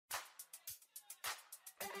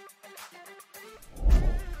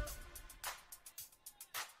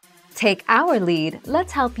Take our lead,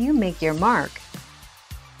 let's help you make your mark.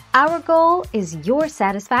 Our goal is your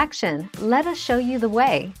satisfaction. Let us show you the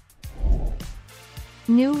way.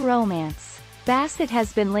 New romance. Bassett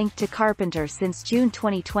has been linked to Carpenter since June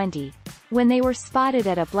 2020, when they were spotted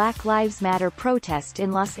at a Black Lives Matter protest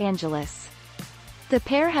in Los Angeles. The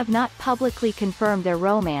pair have not publicly confirmed their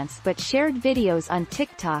romance but shared videos on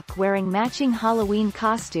TikTok wearing matching Halloween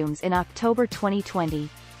costumes in October 2020.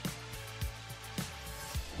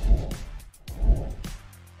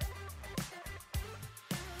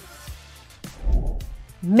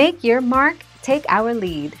 Make your mark, take our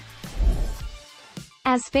lead.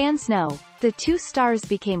 As fans know, the two stars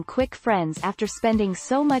became quick friends after spending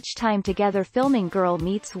so much time together filming Girl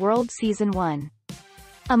Meets World Season 1.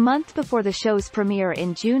 A month before the show's premiere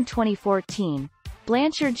in June 2014,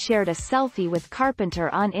 Blanchard shared a selfie with Carpenter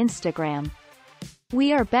on Instagram.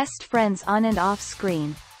 "We are best friends on and off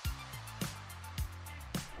screen.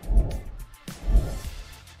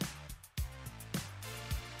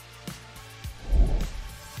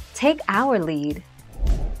 Take our lead."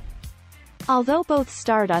 Although both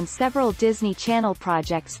starred on several Disney Channel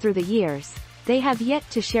projects through the years, they have yet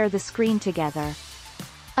to share the screen together.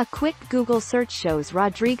 A quick Google search shows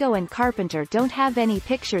Rodrigo and Carpenter don't have any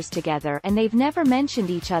pictures together, and they've never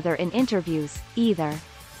mentioned each other in interviews, either.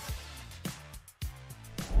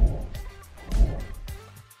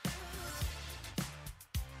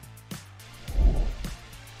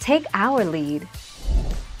 Take our lead.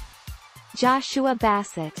 Joshua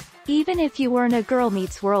Bassett. Even if you weren't a Girl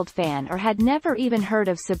Meets World fan or had never even heard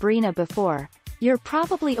of Sabrina before, you're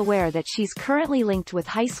probably aware that she's currently linked with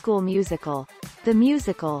High School Musical,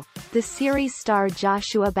 the series star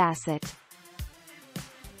Joshua Bassett.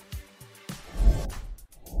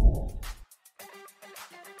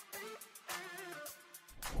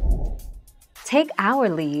 Take our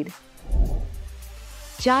lead.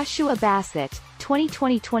 Joshua Bassett,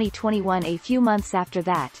 2020-2021. A few months after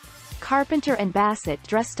that, Carpenter and Bassett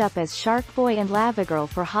dressed up as Shark Boy and Lava Girl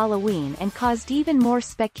for Halloween and caused even more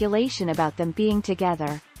speculation about them being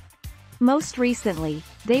together. Most recently,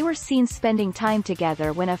 they were seen spending time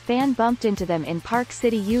together when a fan bumped into them in Park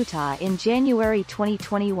City, Utah in January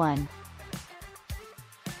 2021.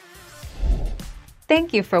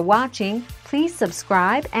 Thank you for watching. Please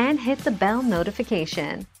subscribe and hit the bell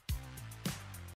notification.